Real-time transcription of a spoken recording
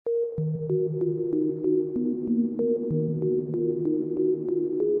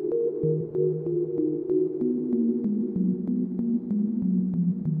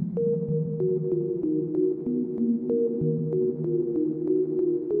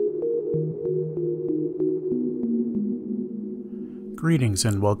Greetings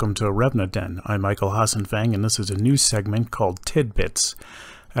and welcome to Erevna Den. I'm Michael Hasenfang and this is a new segment called Tidbits.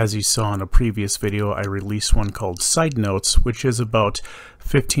 As you saw in a previous video, I released one called Side Notes, which is about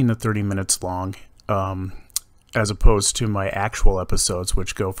 15 to 30 minutes long, as opposed to my actual episodes,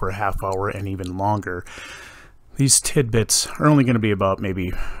 which go for a half hour and even longer. These tidbits are only going to be about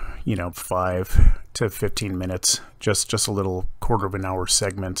maybe, 5 to 15 minutes, just a little quarter of an hour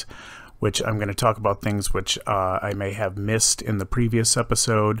segment, which I'm going to talk about things which I may have missed in the previous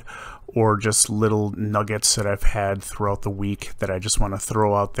episode, or just little nuggets that I've had throughout the week that I just want to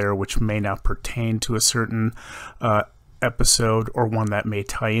throw out there, which may not pertain to a certain episode or one that may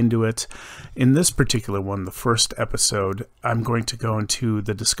tie into it. In this particular one, the first episode, I'm going to go into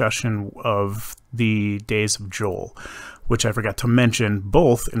the discussion of the days of Joel, which I forgot to mention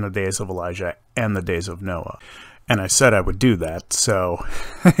both in the days of Elijah and the days of Noah. And I said I would do that, so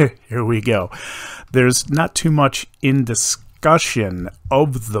here we go. There's not too much in discussion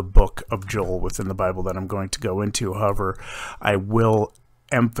of the book of Joel within the Bible that I'm going to go into. However, I will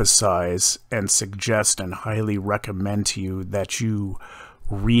emphasize and suggest and highly recommend to you that you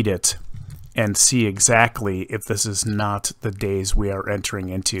read it and see exactly if this is not the days we are entering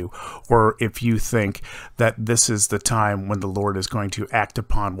into, or if you think that this is the time when the Lord is going to act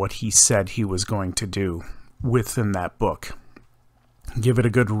upon what he said he was going to do within that book. Give it a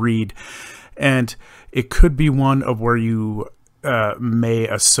good read, and it could be one of where you may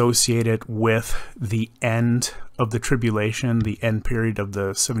associate it with the end of the tribulation, the end period of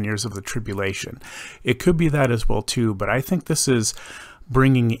the 7 years of the tribulation. It could be that as well too, but I think this is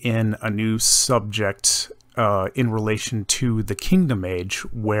bringing in a new subject in relation to the kingdom age,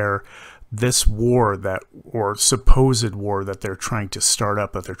 where this war or supposed war that they're trying to start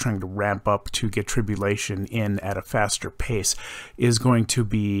up, that they're trying to ramp up to get tribulation in at a faster pace, is going to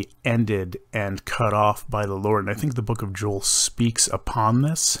be ended and cut off by the Lord. And I think the book of Joel speaks upon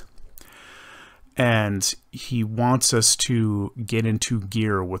this. And he wants us to get into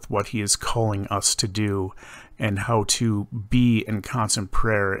gear with what he is calling us to do, and how to be in constant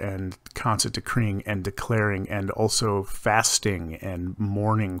prayer and constant decreeing and declaring, and also fasting and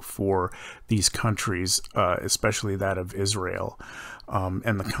mourning for these countries, especially that of Israel,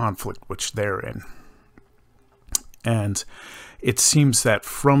 and the conflict which they're in. And it seems that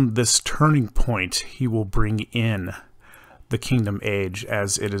from this turning point, he will bring in the kingdom age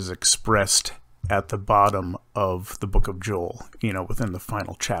as it is expressed at the bottom of the book of Joel, within the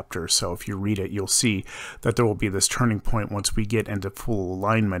final chapter. So if you read it, you'll see that there will be this turning point once we get into full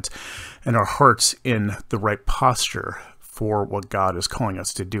alignment and our hearts in the right posture for what God is calling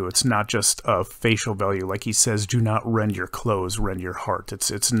us to do. It's not just a facial value. Like he says, do not rend your clothes, rend your heart.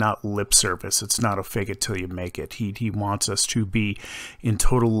 It's not lip service. It's not a fake it till you make it. He wants us to be in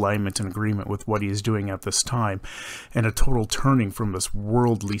total alignment and agreement with what he is doing at this time, and a total turning from this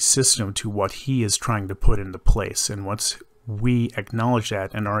worldly system to what he is trying to put into place. And once we acknowledge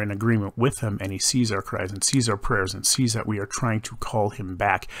that and are in agreement with him, and he sees our cries and sees our prayers and sees that we are trying to call him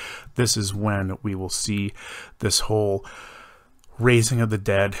back, this is when we will see this whole raising of the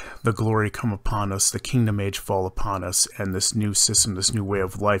dead, the glory come upon us, the kingdom age fall upon us, and this new system, this new way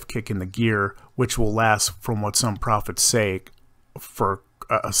of life kick in the gear, which will last, from what some prophets say, for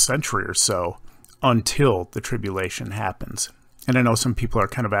a century or so, until the tribulation happens. And I know some people are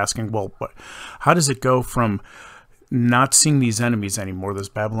kind of asking, well, how does it go from not seeing these enemies anymore, this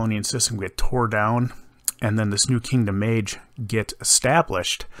Babylonian system get tore down, and then this new kingdom age get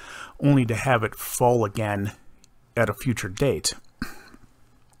established, only to have it fall again at a future date?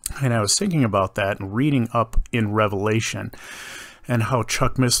 And I was thinking about that and reading up in Revelation, and how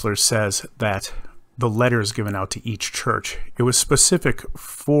Chuck Missler says that the letters given out to each church, it was specific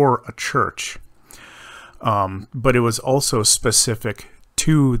for a church, but it was also specific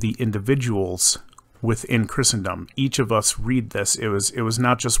to the individuals within Christendom. Each of us read this. It was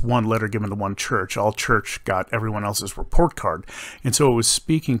not just one letter given to one church. All church got everyone else's report card. And so it was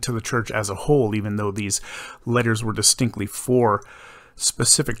speaking to the church as a whole, even though these letters were distinctly for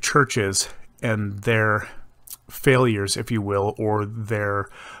specific churches and their failures, if you will, or their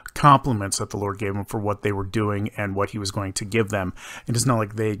compliments that the Lord gave them for what they were doing and what he was going to give them. And it's not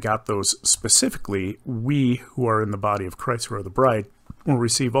like they got those specifically. We who are in the body of Christ, who are the bride, will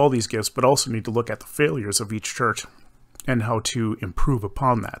receive all these gifts, but also need to look at the failures of each church and how to improve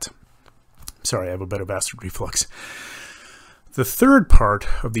upon that. Sorry, I have a bit of acid reflux. The third part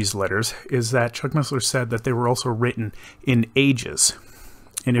of these letters is that Chuck Missler said that they were also written in ages.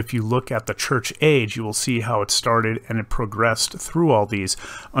 And if you look at the church age, you will see how it started and it progressed through all these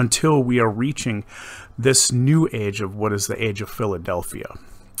until we are reaching this new age of what is the age of Philadelphia.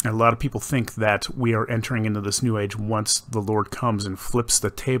 And a lot of people think that we are entering into this new age once the Lord comes and flips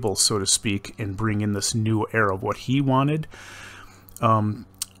the table, so to speak, and bring in this new era of what he wanted on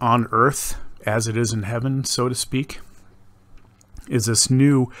earth as it is in heaven, so to speak, is this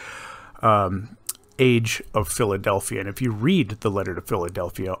new age of Philadelphia. And if you read the letter to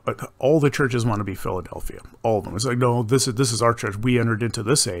Philadelphia, all the churches want to be Philadelphia. All of them. It's like, no, this is our church. We entered into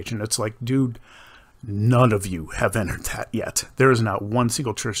this age. And it's like, dude, none of you have entered that yet. There is not one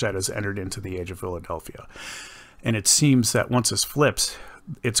single church that has entered into the age of Philadelphia. And it seems that once this flips,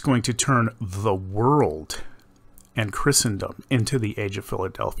 it's going to turn the world and Christendom into the age of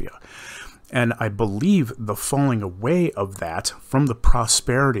Philadelphia. And I believe the falling away of that from the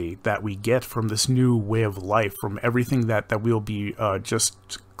prosperity that we get from this new way of life, from everything that we'll be just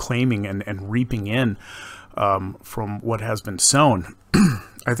claiming and reaping in from what has been sown,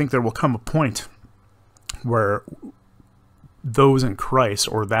 I think there will come a point where those in Christ,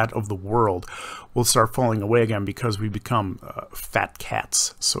 or that of the world, will start falling away again because we become fat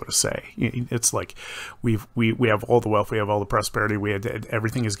cats, so to say. It's like we have all the wealth, we have all the prosperity,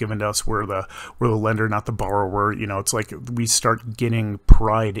 everything is given to us. We're the lender, not the borrower. It's like we start getting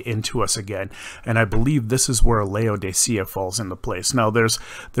pride into us again. And I believe this is where Laodicea falls into place. Now, there's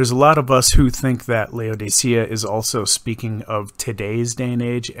a lot of us who think that Laodicea is also speaking of today's day and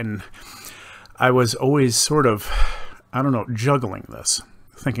age, and I was always sort of, I don't know, juggling this,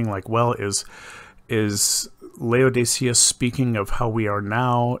 thinking like, well, is Laodicea speaking of how we are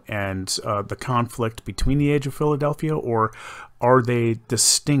now and the conflict between the age of Philadelphia, or are they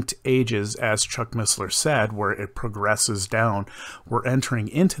distinct ages, as Chuck Missler said, where it progresses down? We're entering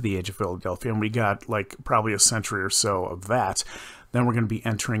into the age of Philadelphia, and we got like probably a century or so of that. Then we're going to be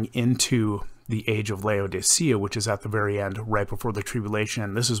entering into the age of Laodicea, which is at the very end, right before the tribulation.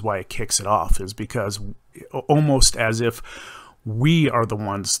 And this is why it kicks it off, is because almost as if we are the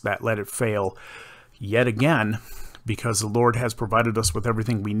ones that let it fail yet again, because the Lord has provided us with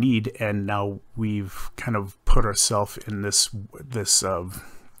everything we need, and now we've kind of put ourselves in this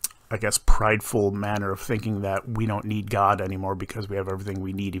I guess, prideful manner of thinking that we don't need God anymore because we have everything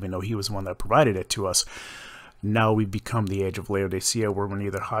we need, even though he was the one that provided it to us. Now we become the age of Laodicea, where we're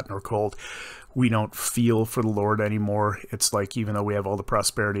neither hot nor cold. We don't feel for the Lord anymore. It's like, even though we have all the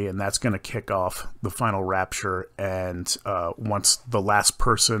prosperity, and that's going to kick off the final rapture. And once the last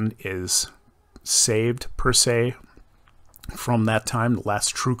person is saved, per se, from that time, the last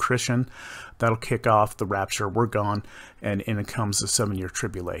true Christian, that'll kick off the rapture. We're gone, and in comes the 7-year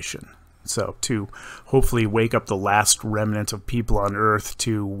tribulation. So to hopefully wake up the last remnant of people on earth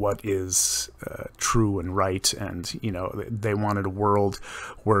to what is true and right. And, they wanted a world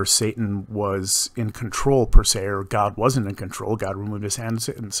where Satan was in control, per se, or God wasn't in control. God removed his hand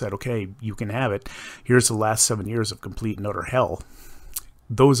and said, okay, you can have it. Here's the last 7 years of complete and utter hell.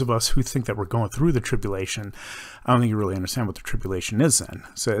 Those of us who think that we're going through the tribulation, I don't think you really understand what the tribulation is then.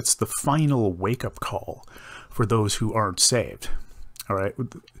 So it's the final wake-up call for those who aren't saved. All right,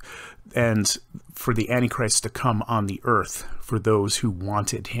 and for the Antichrist to come on the earth for those who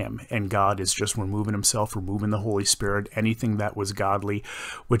wanted him, and God is just removing himself, removing the Holy Spirit, anything that was godly,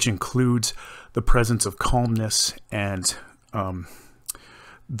 which includes the presence of calmness and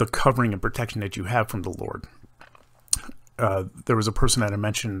the covering and protection that you have from the Lord. There was a person that I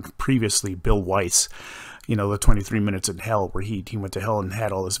mentioned previously, Bill Weiss, the 23 Minutes in Hell, where he went to hell and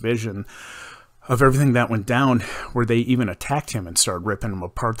had all this vision of everything that went down, where they even attacked him and started ripping him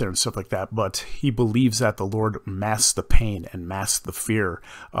apart there and stuff like that. But he believes that the Lord masked the pain and masked the fear,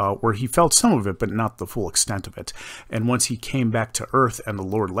 where he felt some of it, but not the full extent of it. And once he came back to earth and the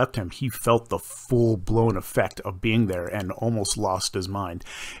Lord left him, he felt the full-blown effect of being there and almost lost his mind.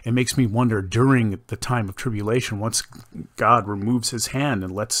 It makes me wonder, during the time of tribulation, once God removes his hand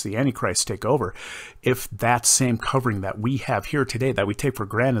and lets the Antichrist take over, if that same covering that we have here today, that we take for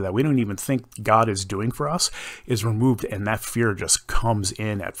granted, that we don't even think God is doing for us, is removed, and that fear just comes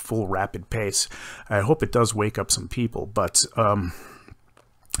in at full rapid pace. I hope it does wake up some people, but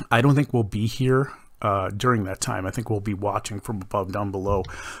I don't think we'll be here during that time. I think we'll be watching from above down below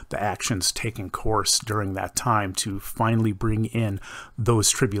the actions taking course during that time to finally bring in those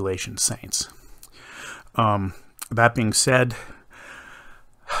tribulation saints. That being said,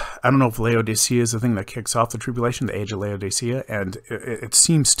 I don't know if Laodicea is the thing that kicks off the tribulation, the age of Laodicea, and it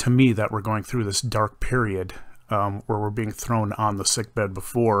seems to me that we're going through this dark period where we're being thrown on the sickbed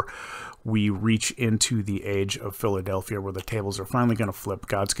before we reach into the age of Philadelphia, where the tables are finally going to flip.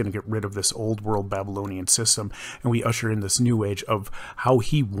 God's going to get rid of this old world Babylonian system, and we usher in this new age of how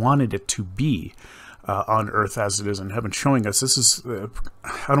he wanted it to be. on earth as it is in heaven, showing us this is,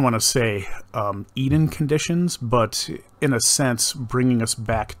 I don't want to say Eden conditions, but in a sense bringing us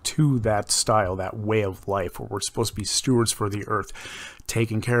back to that style, that way of life where we're supposed to be stewards for the earth,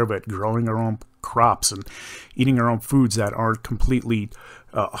 taking care of it, growing our own crops and eating our own foods that aren't completely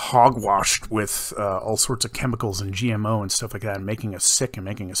hogwashed with all sorts of chemicals and GMO and stuff like that, and making us sick and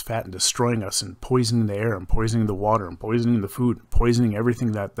making us fat and destroying us and poisoning the air and poisoning the water and poisoning the food, and poisoning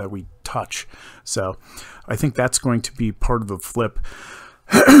everything that we touch. So I think that's going to be part of the flip.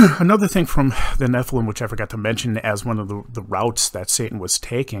 Another thing from the Nephilim, which I forgot to mention as one of the routes that Satan was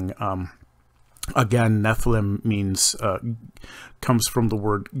taking, again, Nephilim means comes from the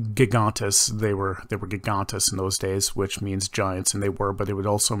word gigantus. They were gigantus in those days, which means giants, and they were, but it would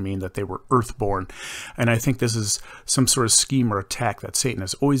also mean that they were earthborn. And I think this is some sort of scheme or attack that Satan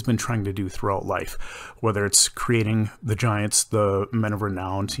has always been trying to do throughout life, whether it's creating the giants, the men of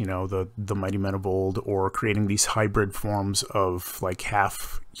renown, you know, the mighty men of old, or creating these hybrid forms of like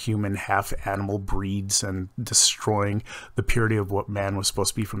half human, half animal breeds and destroying the purity of what man was supposed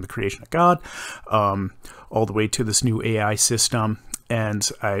to be from the creation of God, all the way to this new AI system. And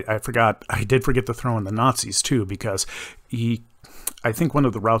I did forget to throw in the Nazis too, because I think one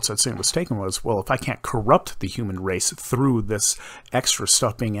of the routes that Satan was taking was, well, if I can't corrupt the human race through this extra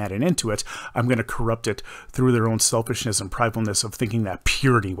stuff being added into it, I'm going to corrupt it through their own selfishness and pridefulness of thinking that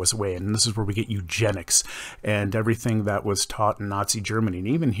purity was the way. And this is where we get eugenics and everything that was taught in Nazi Germany, and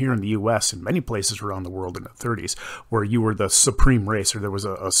even here in the U.S. and many places around the world in the 30s, where you were the supreme race, or there was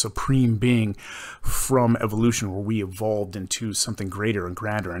a supreme being from evolution where we evolved into something greater and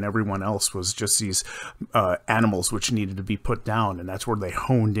grander, and everyone else was just these animals which needed to be put down. And that's where they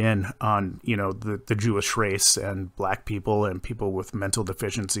honed in on, you know, the Jewish race and black people and people with mental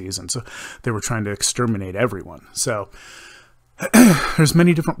deficiencies, and so they were trying to exterminate everyone. So there's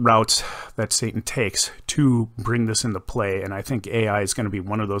many different routes that Satan takes to bring this into play, and I think AI is going to be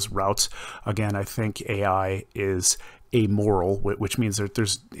one of those routes. Again, I think AI is amoral, which means that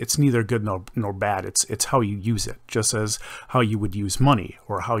it's neither good nor bad. It's how you use it, just as how you would use money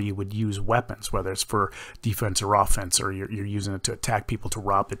or how you would use weapons, whether it's for defense or offense, or you're using it to attack people, to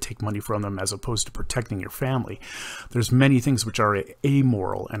rob, to take money from them, as opposed to protecting your family. There's many things which are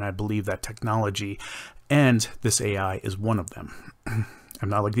amoral, and I believe that technology and this AI is one of them. I'm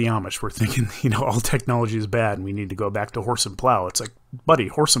not like the Amish. We're thinking, you know, all technology is bad and we need to go back to horse and plow. It's like, buddy,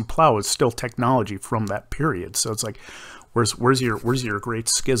 horse and plow is still technology from that period. So it's like, where's your great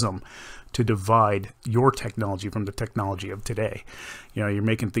schism to divide your technology from the technology of today? You know, you're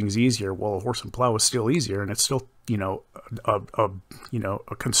making things easier. Well, a horse and plow is still easier, and it's still, you know,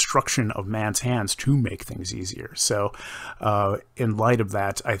 a construction of man's hands to make things easier. So in light of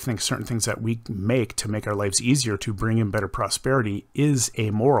that, I think certain things that we make to make our lives easier, to bring in better prosperity, is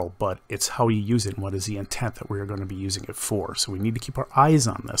amoral, but it's how you use it and what is the intent that we're going to be using it for. So we need to keep our eyes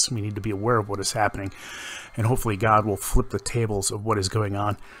on this. We need to be aware of what is happening, and hopefully God will flip the tables of what is going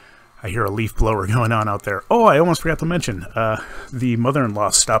on. I hear a leaf blower going on out there. Oh, I almost forgot to mention, the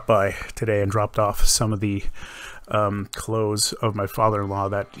mother-in-law stopped by today and dropped off some of the clothes of my father-in-law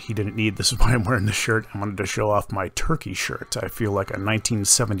that he didn't need. This is why I'm wearing the shirt. I wanted to show off my turkey shirt. I feel like a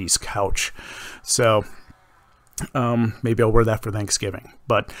 1970s couch. So maybe I'll wear that for Thanksgiving.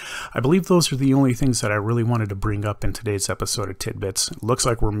 But I believe those are the only things that I really wanted to bring up in today's episode of Tidbits. It looks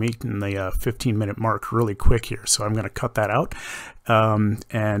like we're meeting the 15-minute mark really quick here, so I'm going to cut that out.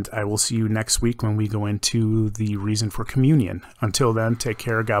 And I will see you next week when we go into the reason for communion. Until then, take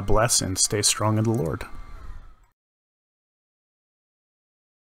care, God bless, and stay strong in the Lord.